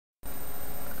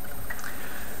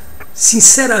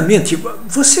Sinceramente,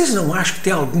 vocês não acham que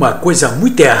tem alguma coisa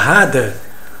muito errada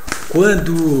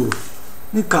quando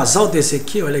um casal desse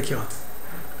aqui, olha aqui, ó,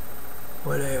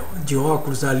 olha aí, de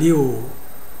óculos ali, o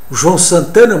João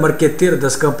Santana, marqueteiro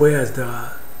das campanhas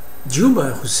da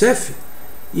Dilma Rousseff,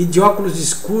 e de óculos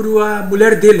escuro a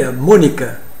mulher dele, a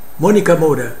Mônica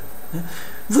Moura.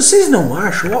 Vocês não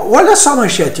acham? Olha só a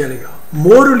manchete ali, ó.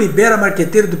 Moro libera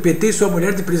marqueteiro do PT e sua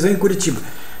mulher de prisão em Curitiba.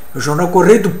 O jornal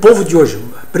Correio do Povo de hoje,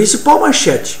 a principal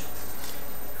manchete.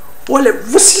 Olha,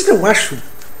 vocês não acham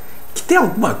que tem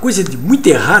alguma coisa de muito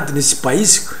errado nesse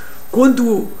país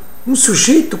quando um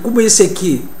sujeito como esse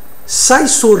aqui sai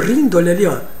sorrindo, olha ali,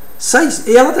 ó, sai,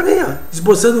 e ela também, ó,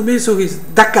 esboçando meio sorriso,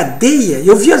 da cadeia?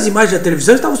 Eu vi as imagens da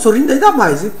televisão e estavam sorrindo ainda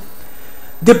mais, hein?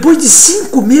 Depois de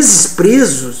 5 meses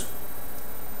presos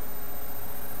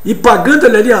e pagando,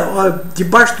 olha ali, ó,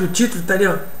 debaixo do título está ali,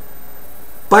 ó,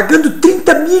 pagando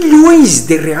 30 milhões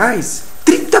de reais,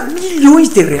 30 milhões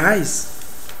de reais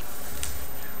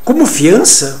como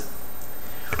fiança.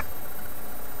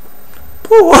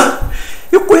 Pô,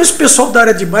 eu conheço pessoal da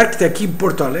área de marketing aqui em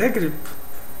Porto Alegre.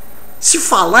 Se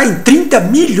falar em 30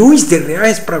 milhões de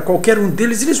reais para qualquer um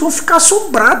deles, eles vão ficar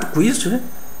assombrados com isso, né?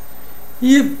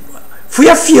 E foi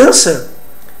a fiança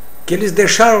que eles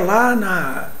deixaram lá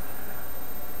na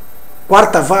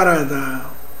 4ª Vara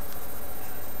da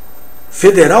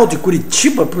Federal de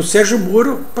Curitiba para o Sérgio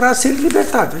Moro para ser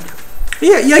libertado.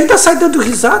 E ainda sai dando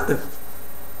risada.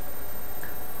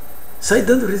 Sai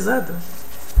dando risada.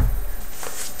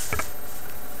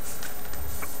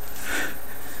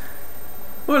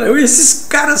 Olha, esses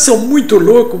caras são muito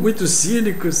loucos, muito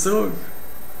cínicos.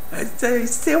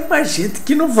 Isso é uma gente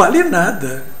que não vale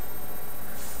nada.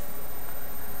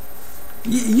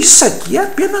 E isso aqui é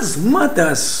apenas uma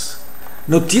das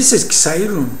notícias que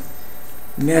saíram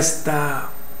nesta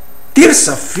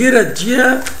terça-feira,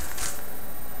 dia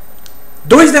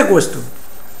 2 de agosto.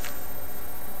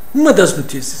 Uma das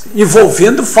notícias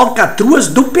envolvendo falcatruas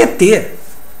do PT.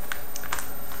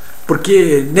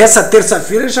 Porque nessa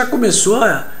terça-feira já começou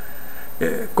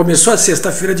a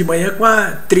sexta-feira de manhã com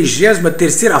a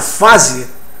 33ª fase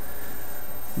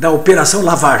da Operação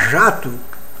Lava Jato,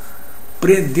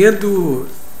 prendendo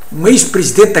um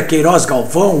ex-presidente da Queiroz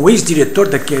Galvão, um ex-diretor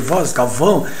da Queiroz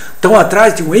Galvão, estão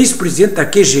atrás de um ex-presidente da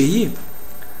QGI.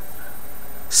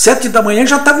 7 da manhã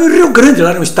já estava em Rio Grande,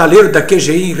 lá no estaleiro da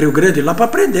QGI em Rio Grande, lá para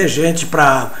prender gente,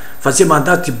 para fazer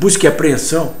mandato de busca e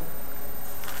apreensão.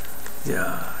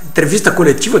 A entrevista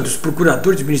coletiva dos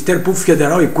procuradores do Ministério Público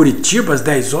Federal em Curitiba, às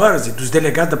 10 horas, e dos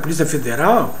delegados da Polícia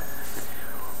Federal,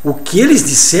 o que eles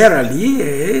disseram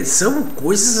ali são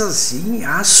coisas assim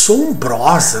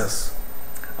assombrosas.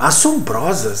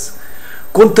 Assombrosas.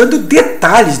 Contando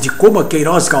detalhes de como a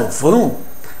Queiroz Galvão,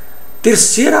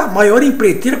 terceira maior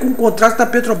empreiteira com contrato da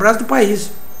Petrobras do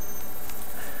país,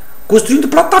 construindo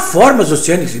plataformas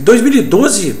oceânicas. Em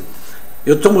 2012,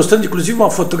 eu estou mostrando inclusive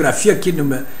uma fotografia aqui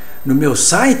no meu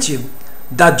site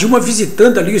da Dilma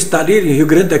visitando ali o estaleiro em Rio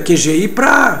Grande da QGI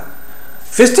para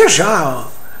festejar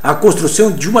a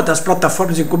construção de uma das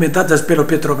plataformas encomendadas pela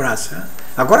Petrobras.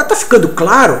 Agora está ficando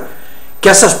claro que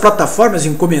essas plataformas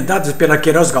encomendadas pela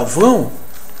Queiroz Galvão,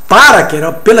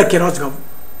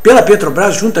 pela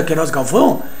Petrobras junto à Queiroz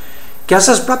Galvão, que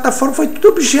essas plataformas foi tudo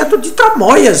objeto de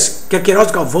tramóias que a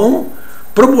Queiroz Galvão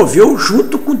promoveu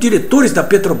junto com diretores da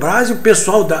Petrobras e o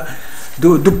pessoal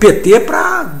do PT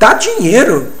para dar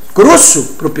dinheiro grosso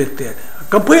para o PT. A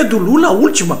campanha do Lula, a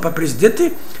última para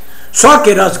presidente, só a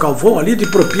Queiroz Galvão ali de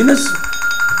propinas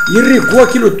irrigou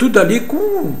aquilo tudo ali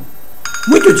com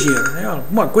muito dinheiro, né?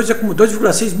 Alguma coisa como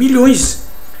 2,6 milhões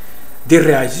de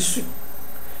reais. Isso.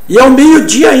 E ao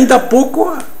meio-dia, ainda há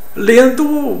pouco,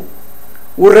 lendo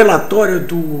o relatório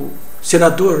do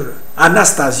senador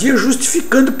Anastasia,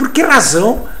 justificando por que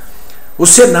razão o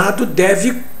Senado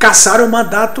deve cassar o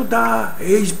mandato da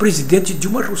ex-presidente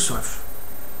Dilma Rousseff.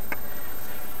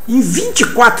 Em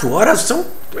 24 horas são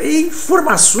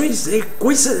informações,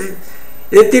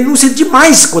 denúncia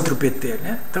demais contra o PT,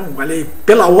 né? Então, olha aí,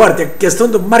 pela ordem, a questão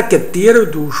do marqueteiro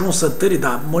do João Santana e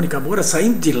da Mônica Moura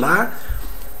saindo de lá,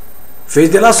 fez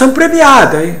delação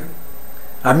premiada, hein?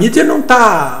 A mídia não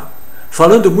está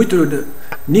falando muito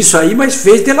nisso aí, mas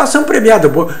fez delação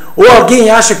premiada. Ou alguém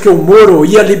acha que o Moro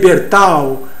ia libertar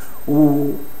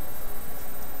o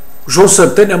João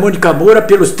Santana e a Mônica Moura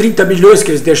pelos 30 milhões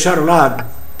que eles deixaram lá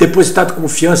depositado como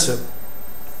fiança?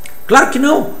 Claro que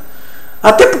não.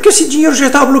 Até porque esse dinheiro já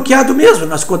estava bloqueado mesmo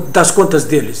das contas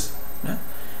deles, né?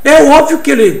 É óbvio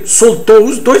que ele soltou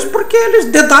os dois porque eles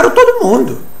dedaram todo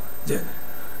mundo.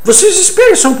 Vocês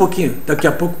esperem só um pouquinho daqui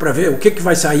a pouco para ver o que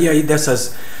vai sair aí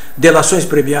delações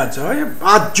premiadas. Olha,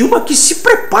 a Dilma que se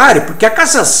prepare, porque a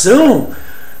cassação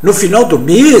no final do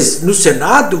mês, no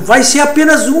Senado, vai ser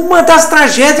apenas uma das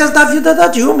tragédias da vida da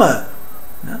Dilma.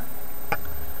 Né?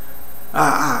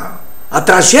 A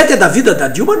tragédia da vida da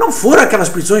Dilma não foram aquelas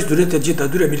prisões durante a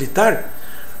ditadura militar,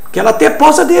 que ela até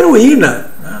posa de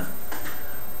heroína. Né?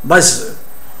 Mas...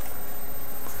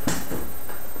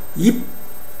 E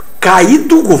cair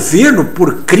do governo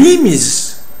por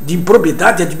crimes de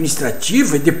improbidade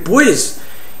administrativa e depois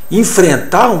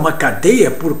enfrentar uma cadeia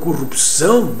por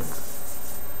corrupção,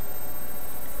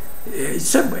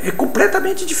 isso é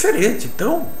completamente diferente.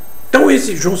 Então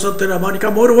esse João Santana Mônica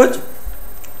Moro hoje,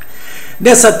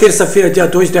 nessa terça-feira, dia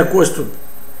 2 de agosto,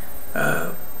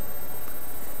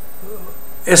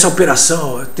 essa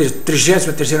operação, a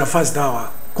 33ª fase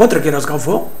contra Queiroz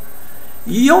Galvão,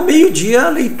 e ao meio-dia a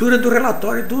leitura do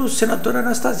relatório do senador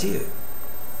Anastasia.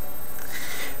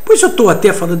 Pois eu estou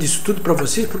até falando isso tudo para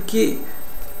vocês porque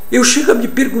eu chego a me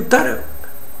perguntar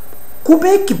como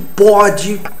é que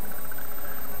pode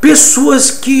pessoas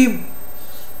que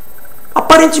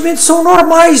aparentemente são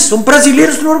normais, são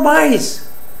brasileiros normais,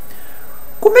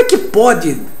 como é que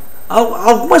pode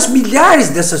algumas milhares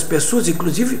dessas pessoas,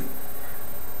 inclusive,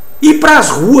 ir para as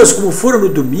ruas como foram no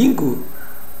domingo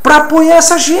para apoiar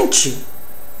essa gente?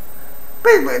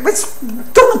 Mas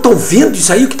então não estão vendo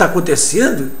isso aí, o que está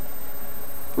acontecendo?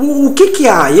 O que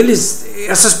há?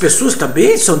 Essas pessoas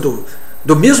também são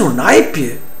do mesmo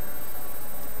naipe?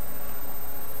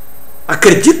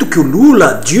 Acredito que o Lula,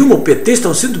 a Dilma, o PT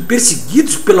estão sendo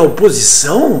perseguidos pela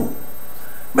oposição?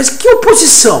 Mas que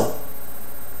oposição?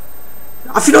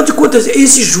 Afinal de contas,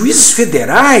 esses juízes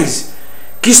federais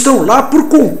que estão lá por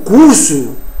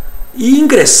concurso e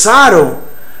ingressaram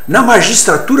na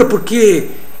magistratura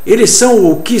porque eles são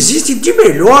o que existe de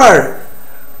melhor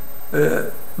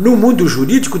no mundo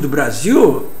jurídico do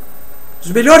Brasil,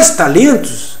 os melhores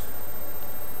talentos,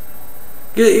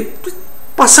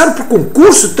 passaram por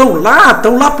concurso, estão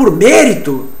lá por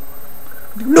mérito,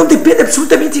 não depende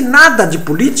absolutamente nada de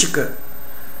política.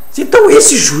 Então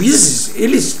esses juízes,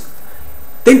 eles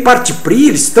têm parte-pris,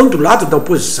 eles estão do lado da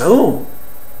oposição.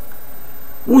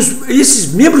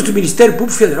 Esses membros do Ministério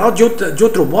Público Federal, de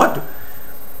outro modo,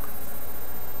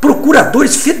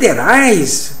 procuradores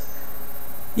federais,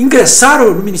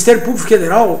 ingressaram no Ministério Público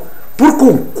Federal por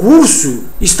concurso,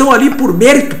 estão ali por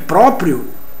mérito próprio.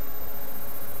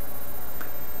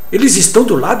 Eles estão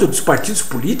do lado dos partidos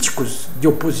políticos de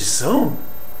oposição.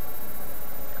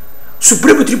 O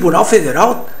Supremo Tribunal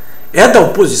Federal é da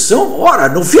oposição. Ora,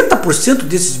 90%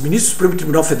 desses ministros do Supremo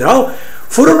Tribunal Federal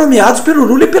foram nomeados pelo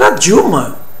Lula e pela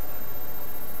Dilma.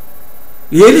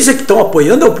 E eles é que estão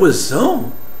apoiando a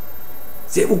oposição.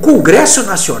 O Congresso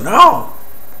Nacional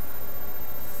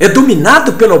é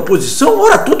dominado pela oposição.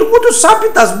 Ora, todo mundo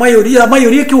sabe a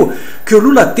maioria que o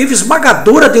Lula teve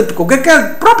esmagadora dentro do Congresso, que a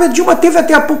própria Dilma teve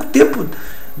até há pouco tempo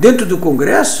dentro do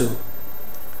Congresso.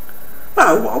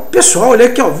 O pessoal, olha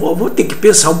aqui, vou ter que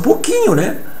pensar um pouquinho,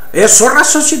 né? É só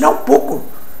raciocinar um pouco.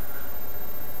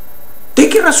 Tem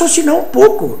que raciocinar um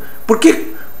pouco.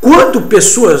 Porque quando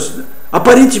pessoas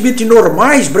aparentemente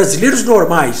normais, brasileiros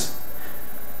normais,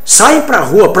 saem para a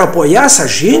rua para apoiar essa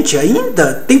gente,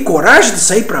 ainda tem coragem de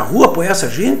sair para a rua apoiar essa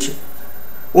gente,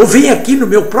 ou vem aqui no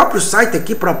meu próprio site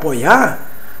aqui para apoiar,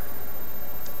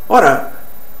 ora,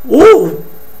 ou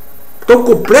estão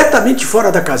completamente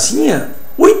fora da casinha,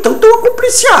 ou então estão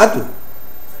acompliciados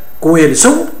com eles,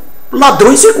 são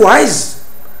ladrões iguais,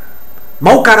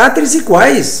 mau caráteres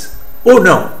iguais, ou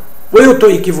não? Ou eu estou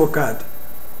equivocado?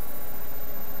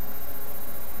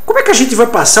 Como é que a gente vai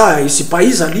passar esse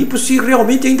país a limpo se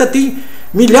realmente ainda tem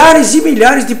milhares e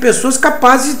milhares de pessoas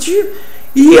capazes de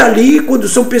ir ali, quando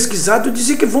são pesquisados,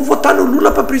 dizer que vão votar no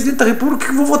Lula para presidente da República,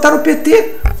 que vão votar no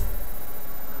PT?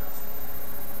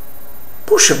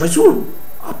 Puxa, mas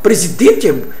a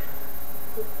presidente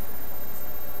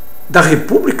da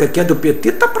República, que é do PT,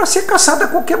 está para ser caçada a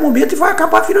qualquer momento e vai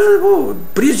acabar virando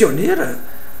prisioneira.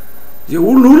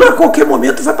 O Lula a qualquer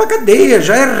momento vai para a cadeia,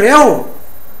 já é réu.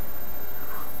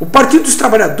 O Partido dos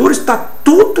Trabalhadores está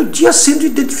todo dia sendo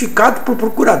identificado por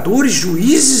procuradores,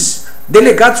 juízes,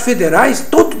 delegados federais,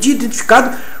 todo dia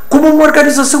identificado como uma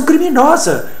organização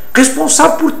criminosa,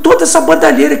 responsável por toda essa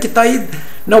bandalheira que está aí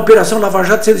na Operação Lava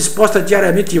Jato sendo exposta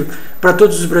diariamente para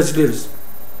todos os brasileiros.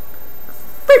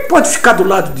 Como é que pode ficar do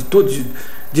lado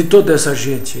de toda essa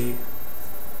gente aí?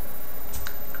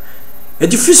 É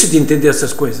difícil de entender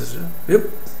essas coisas.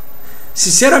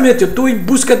 Sinceramente, eu estou em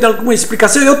busca de alguma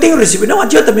explicação. Eu tenho recebido, não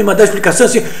adianta me mandar explicação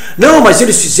assim, não, mas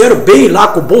eles fizeram bem lá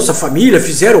com o Bolsa Família,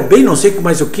 fizeram bem não sei com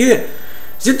mais o que.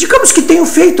 Digamos que tenham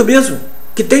feito mesmo,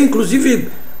 que tem inclusive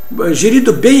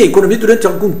gerido bem a economia durante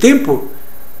algum tempo,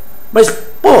 mas,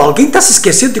 pô, alguém está se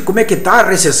esquecendo de como é que está a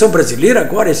recessão brasileira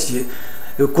agora,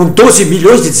 com 12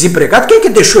 milhões de desempregados? Quem é que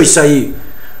deixou isso aí?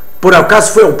 Por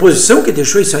acaso foi a oposição que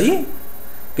deixou isso aí?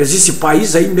 Que existe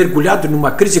país aí mergulhado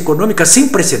numa crise econômica sem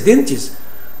precedentes?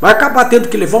 Vai acabar tendo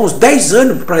que levar uns 10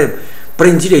 anos para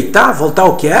endireitar, voltar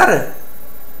ao que era?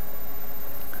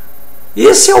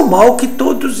 Esse é o mal que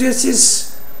todos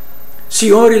esses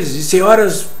senhores e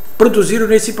senhoras produziram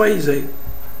nesse país aí.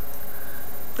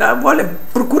 Tá, olha,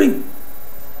 procurem.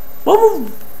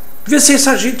 Vamos ver se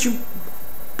essa gente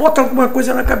bota alguma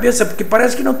coisa na cabeça, porque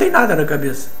parece que não tem nada na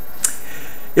cabeça.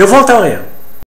 Eu volto amanhã.